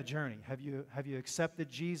you at in the journey? Have you accepted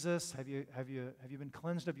Jesus? Have you been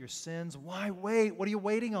cleansed of your sins? Why wait? What are you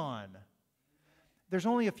waiting on? There's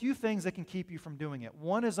only a few things that can keep you from doing it.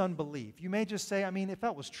 One is unbelief. You may just say, I mean, if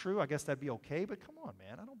that was true, I guess that'd be okay, but come on,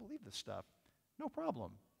 man, I don't believe this stuff. No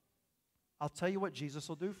problem. I'll tell you what Jesus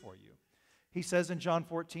will do for you. He says in John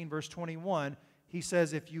 14, verse 21, he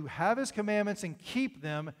says, if you have his commandments and keep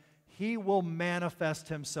them, he will manifest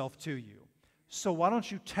himself to you. So why don't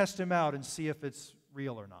you test him out and see if it's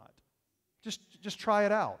real or not? Just try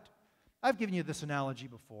it out. I've given you this analogy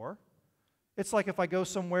before. It's like if I go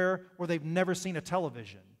somewhere where they've never seen a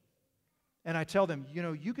television, and I tell them, you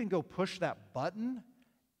know, you can go push that button,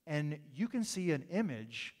 and you can see an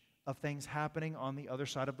image of things happening on the other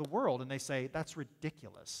side of the world. And they say, that's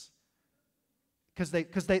ridiculous. Because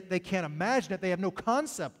they can't imagine it. They have no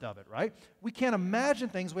concept of it, right? We can't imagine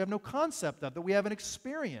things we have no concept of, that we haven't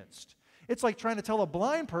experienced. It's like trying to tell a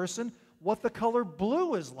blind person what the color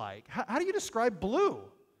blue is like. How do you describe blue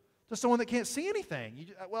to someone that can't see anything?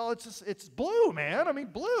 Well, it's blue, man. I mean,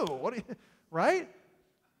 blue. Right?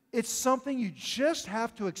 It's something you just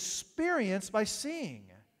have to experience by seeing.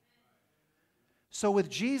 So with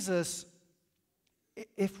Jesus,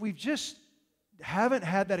 if we've just haven't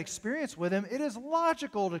had that experience with him, it is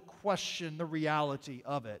logical to question the reality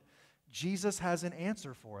of it. Jesus has an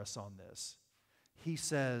answer for us on this. He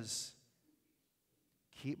says,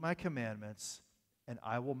 keep my commandments, and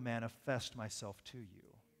I will manifest myself to you.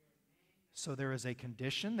 So there is a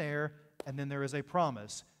condition there, and then there is a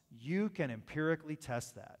promise. You can empirically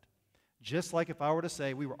test that. Just like if I were to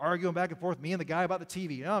say, we were arguing back and forth, me and the guy about the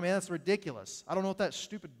TV. Oh, man, that's ridiculous. I don't know what that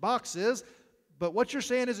stupid box is, but what you're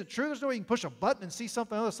saying isn't true. There's no way you can push a button and see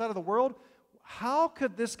something on the other side of the world. How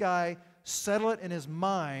could this guy settle it in his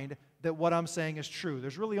mind that what I'm saying is true?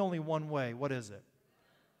 There's really only one way. What is it?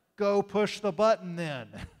 Go push the button then.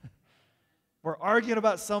 We're arguing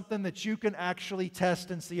about something that you can actually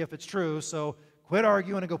test and see if it's true, so quit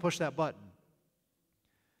arguing and go push that button.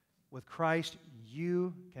 With Christ,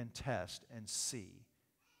 you can test and see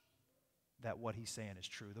that what he's saying is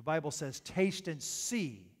true. The Bible says, taste and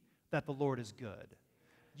see that the Lord is good.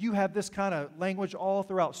 You have this kind of language all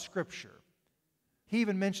throughout Scripture. He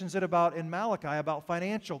even mentions it in Malachi about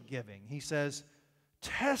financial giving. He says,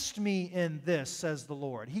 test me in this, says the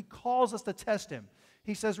Lord. He calls us to test him.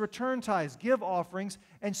 He says, return tithes, give offerings,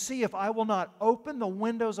 and see if I will not open the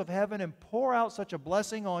windows of heaven and pour out such a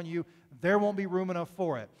blessing on you, there won't be room enough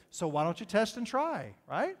for it. So why don't you test and try,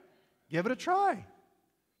 right? Give it a try.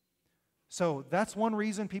 So that's one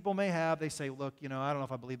reason people may have. They say, look, I don't know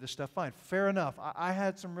if I believe this stuff. Fine, fair enough. I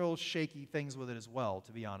had some real shaky things with it as well,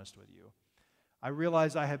 to be honest with you. I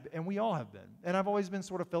realize I have, and we all have been. And I've always been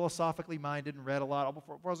sort of philosophically minded and read a lot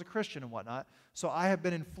before I was a Christian and whatnot. So I have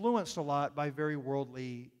been influenced a lot by very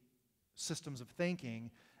worldly systems of thinking.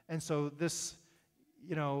 And so this,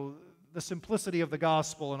 the simplicity of the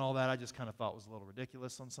gospel and all that, I just kind of thought was a little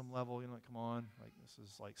ridiculous on some level. Come on, like this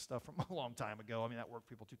is like stuff from a long time ago. I mean, that worked for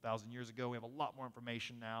people 2,000 years ago. We have a lot more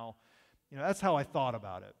information now. That's how I thought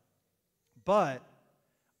about it. But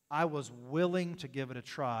I was willing to give it a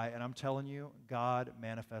try, and I'm telling you, God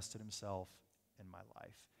manifested himself in my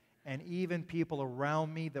life. And even people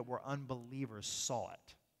around me that were unbelievers saw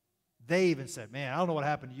it. They even said, man, I don't know what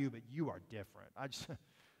happened to you, but you are different.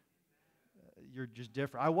 You're just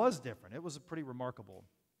different. I was different. It was a pretty remarkable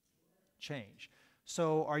change.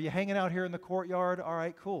 So are you hanging out here in the courtyard? All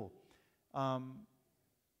right, cool.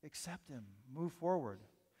 Accept him. Move forward.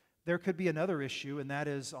 There could be another issue, and that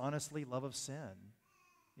is, honestly, love of sin.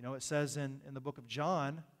 You know, it says in the book of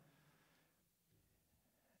John,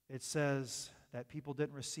 it says that people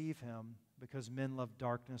didn't receive him because men love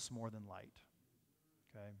darkness more than light.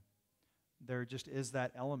 Okay? There just is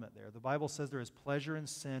that element there. The Bible says there is pleasure in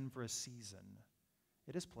sin for a season.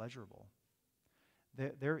 It is pleasurable.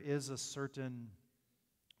 There is a certain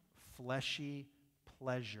fleshy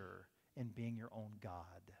pleasure in being your own God,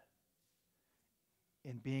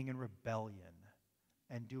 in being in rebellion,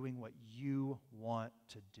 and doing what you want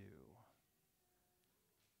to do.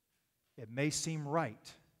 It may seem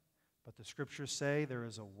right, but the Scriptures say there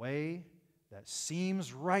is a way that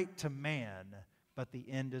seems right to man, but the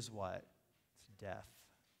end is what? It's death.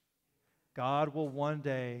 God will one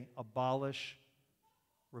day abolish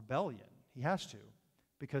rebellion. He has to,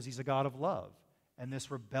 because He's a God of love. And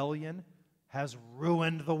this rebellion has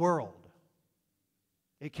ruined the world.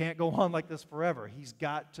 It can't go on like this forever. He's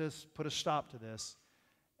got to put a stop to this.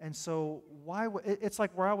 And so it's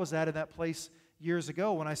like where I was at in that place years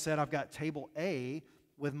ago when I said I've got table A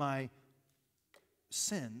with my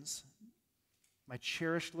sins, my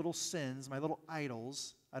cherished little sins, my little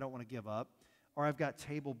idols I don't want to give up, or I've got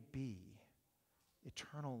table B,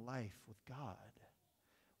 eternal life with God.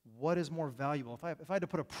 What is more valuable? If I had to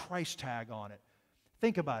put a price tag on it,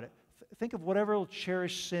 think about it. Think of whatever little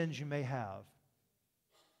cherished sins you may have.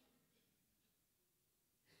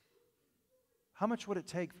 How much would it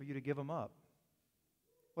take for you to give them up?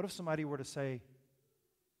 What if somebody were to say,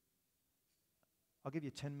 I'll give you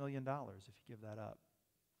 $10 million if you give that up?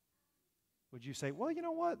 Would you say, well, you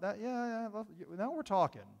know what? Yeah, now we're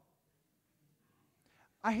talking.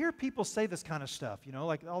 I hear people say this kind of stuff,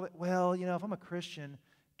 like, well, if I'm a Christian,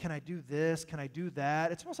 can I do this? Can I do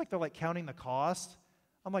that? It's almost like they're like counting the cost.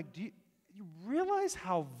 I'm like, do you realize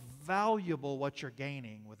how valuable what you're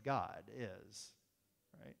gaining with God is?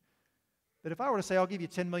 Right? That if I were to say, I'll give you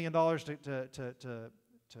 $10 million to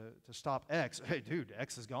stop X, hey, dude,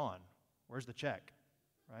 X is gone. Where's the check?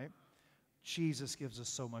 Right? Jesus gives us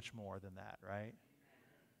so much more than that, right?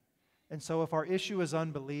 And so if our issue is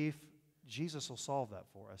unbelief, Jesus will solve that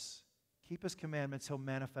for us. Keep His commandments, He'll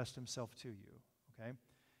manifest Himself to you, okay?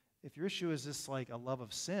 If your issue is this like a love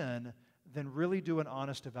of sin, then really do an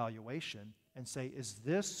honest evaluation and say, is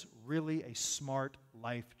this really a smart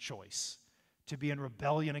life choice? To be in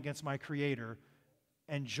rebellion against my Creator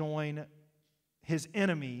and join His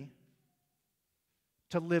enemy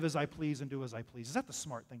to live as I please and do as I please. Is that the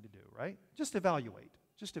smart thing to do, right? Just evaluate.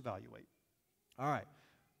 Just evaluate. All right.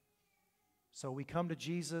 So we come to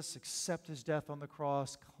Jesus, accept His death on the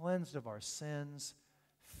cross, cleansed of our sins,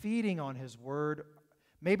 feeding on His Word.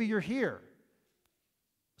 Maybe you're here.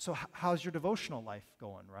 So how's your devotional life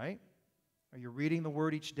going, right? Are you reading the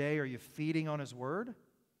Word each day? Are you feeding on His Word?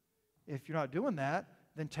 If you're not doing that,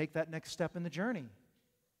 then take that next step in the journey,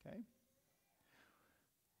 okay?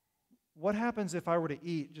 What happens if I were to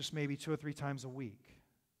eat just maybe 2 or 3 times a week?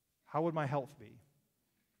 How would my health be?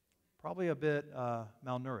 Probably a bit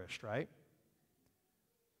malnourished, right?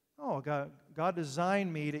 Oh, God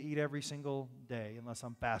designed me to eat every single day, unless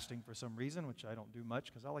I'm fasting for some reason, which I don't do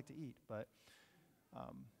much because I like to eat. But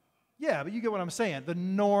yeah, but you get what I'm saying. The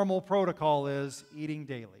normal protocol is eating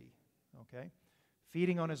daily, okay?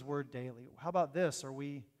 Feeding on His Word daily. How about this?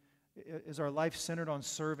 Is our life centered on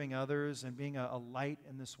serving others and being a light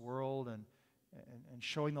in this world and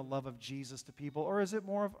showing the love of Jesus to people? Or is it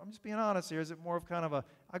more of, I'm just being honest here, is it more of kind of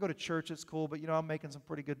I go to church, it's cool, but I'm making some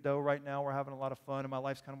pretty good dough right now, we're having a lot of fun, and my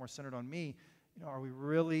life's kind of more centered on me. Are we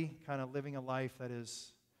really kind of living a life that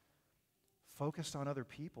is focused on other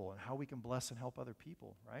people and how we can bless and help other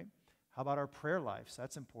people, right? How about our prayer lives?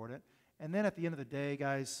 That's important. And then at the end of the day,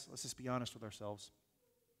 guys, let's just be honest with ourselves.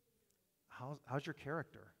 How's your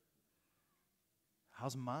character?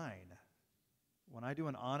 How's mine? When I do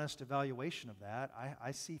an honest evaluation of that,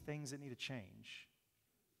 I see things that need to change.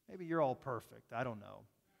 Maybe you're all perfect. I don't know.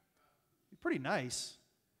 You're pretty nice,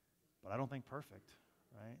 but I don't think perfect,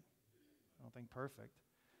 right? I don't think perfect.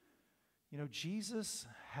 Jesus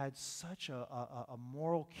had such a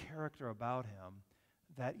moral character about Him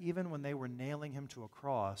that even when they were nailing Him to a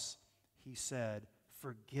cross, He said,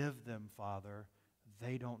 "Forgive them, Father.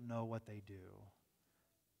 They don't know what they do."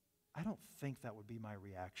 I don't think that would be my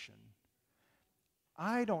reaction.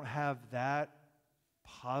 I don't have that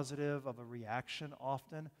positive of a reaction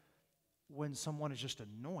often when someone is just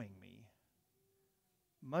annoying me,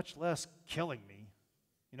 much less killing me,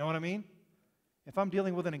 You know what I mean? If I'm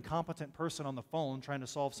dealing with an incompetent person on the phone trying to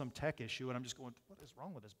solve some tech issue and I'm just going, what is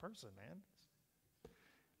wrong with this person, man?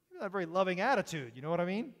 Not a very loving attitude, you know what I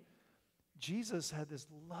mean? Jesus had this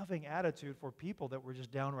loving attitude for people that were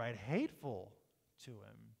just downright hateful to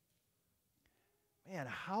him. Man,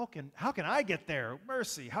 how can I get there?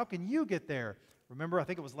 Mercy, how can you get there? Remember, I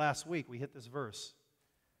think it was last week we hit this verse.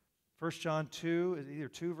 1 John 2, is either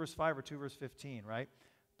 2 verse 5 or 2 verse 15, right?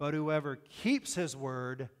 But whoever keeps his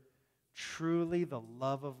word, truly the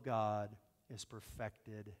love of God is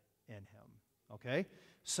perfected in him. Okay?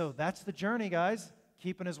 So that's the journey, guys.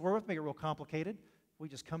 Keeping his word, make it real complicated. We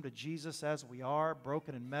just come to Jesus as we are,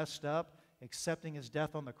 broken and messed up, accepting his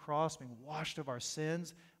death on the cross, being washed of our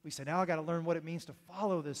sins. We say, now I got to learn what it means to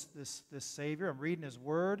follow this Savior. I'm reading his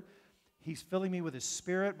word. He's filling me with his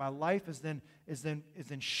Spirit. My life is then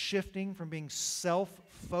shifting from being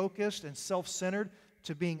self-focused and self-centered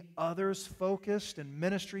to being others-focused and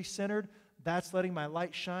ministry-centered. That's letting my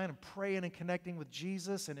light shine and praying and connecting with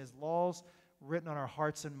Jesus and his laws written on our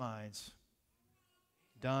hearts and minds.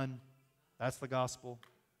 Done. That's the gospel.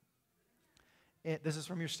 This is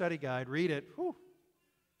from your study guide. Read it. Whew.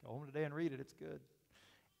 Go home today and read it. It's good.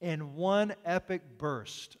 In one epic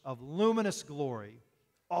burst of luminous glory,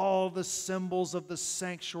 all the symbols of the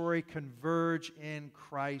sanctuary converge in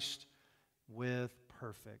Christ with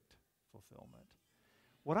perfect fulfillment.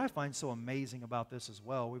 What I find so amazing about this as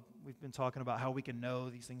well, we've been talking about how we can know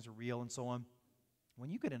these things are real and so on. When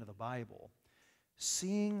you get into the Bible,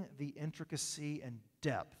 seeing the intricacy and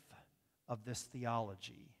depth of this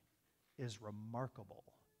theology is remarkable.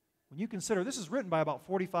 When you consider this is written by about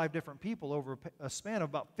 45 different people over a span of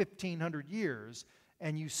about 1,500 years,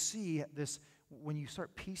 and you see this, when you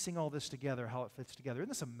start piecing all this together, how it fits together. Isn't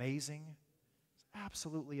this amazing? It's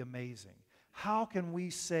absolutely amazing. How can we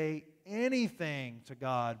say anything to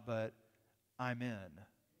God but, I'm in?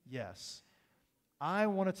 Yes. I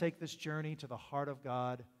want to take this journey to the heart of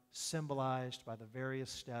God, symbolized by the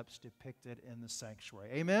various steps depicted in the sanctuary.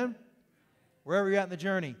 Amen? Wherever you're at in the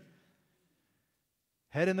journey,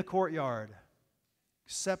 head in the courtyard,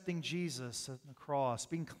 accepting Jesus at the cross,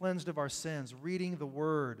 being cleansed of our sins, reading the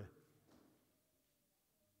Word,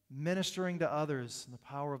 ministering to others in the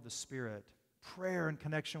power of the Spirit, prayer and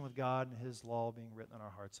connection with God and his law being written on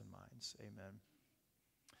our hearts and minds. Amen.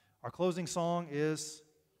 Our closing song is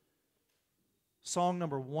song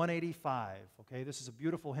number 185. Okay, this is a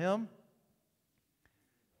beautiful hymn.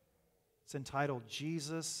 It's entitled,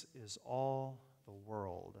 Jesus is All the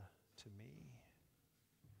World to Me.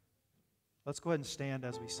 Let's go ahead and stand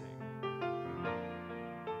as we sing.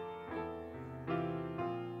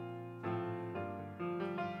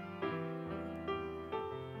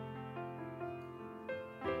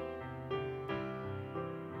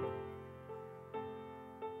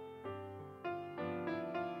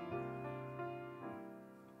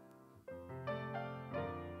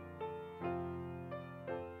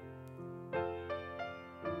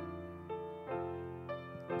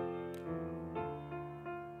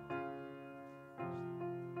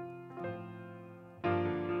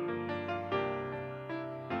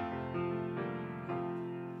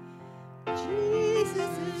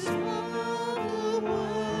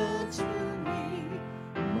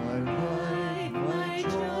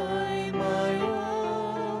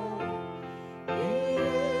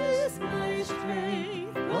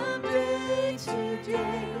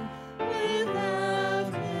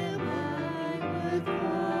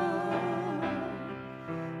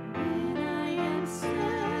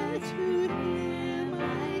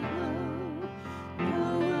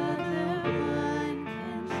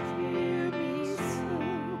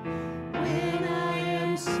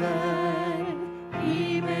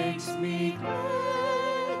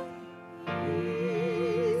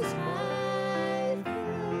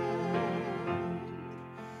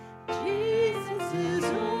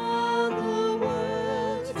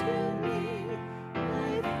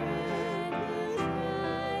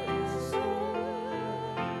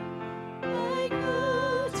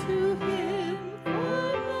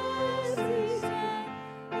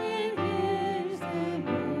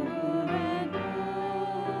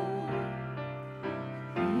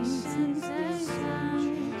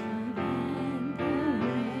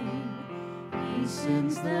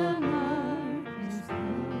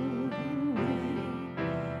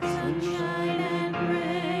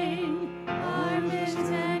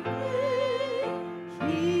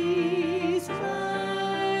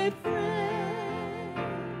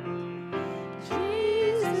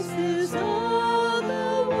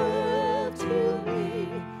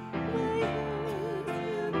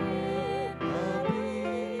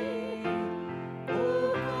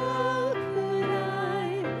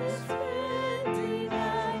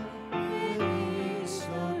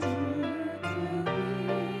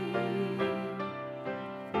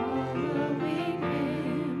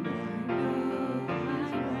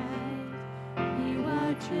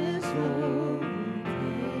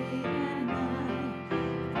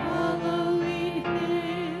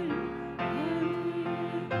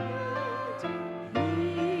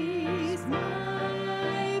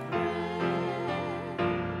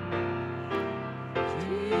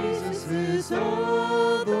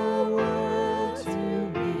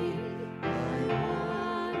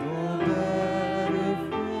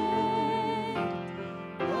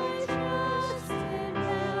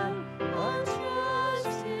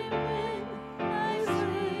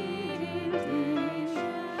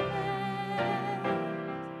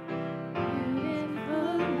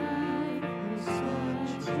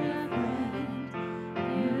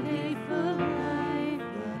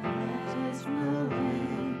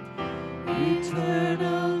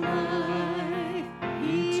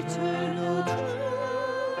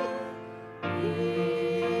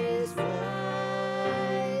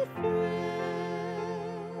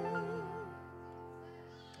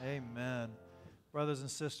 brothers and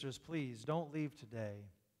sisters, please don't leave today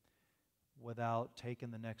without taking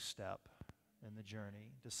the next step in the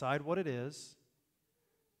journey. Decide what it is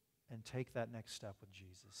and take that next step with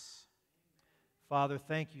Jesus. Father,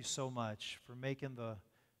 thank you so much for making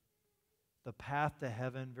the path to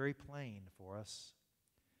heaven very plain for us.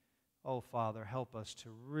 Oh, Father, help us to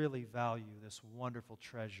really value this wonderful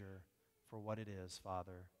treasure for what it is,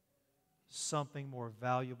 Father. Something more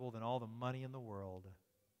valuable than all the money in the world,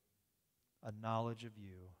 a knowledge of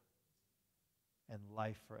you and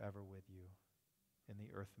life forever with you in the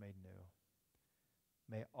earth made new.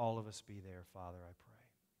 May all of us be there, Father, I pray.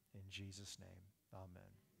 In Jesus' name,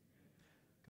 amen.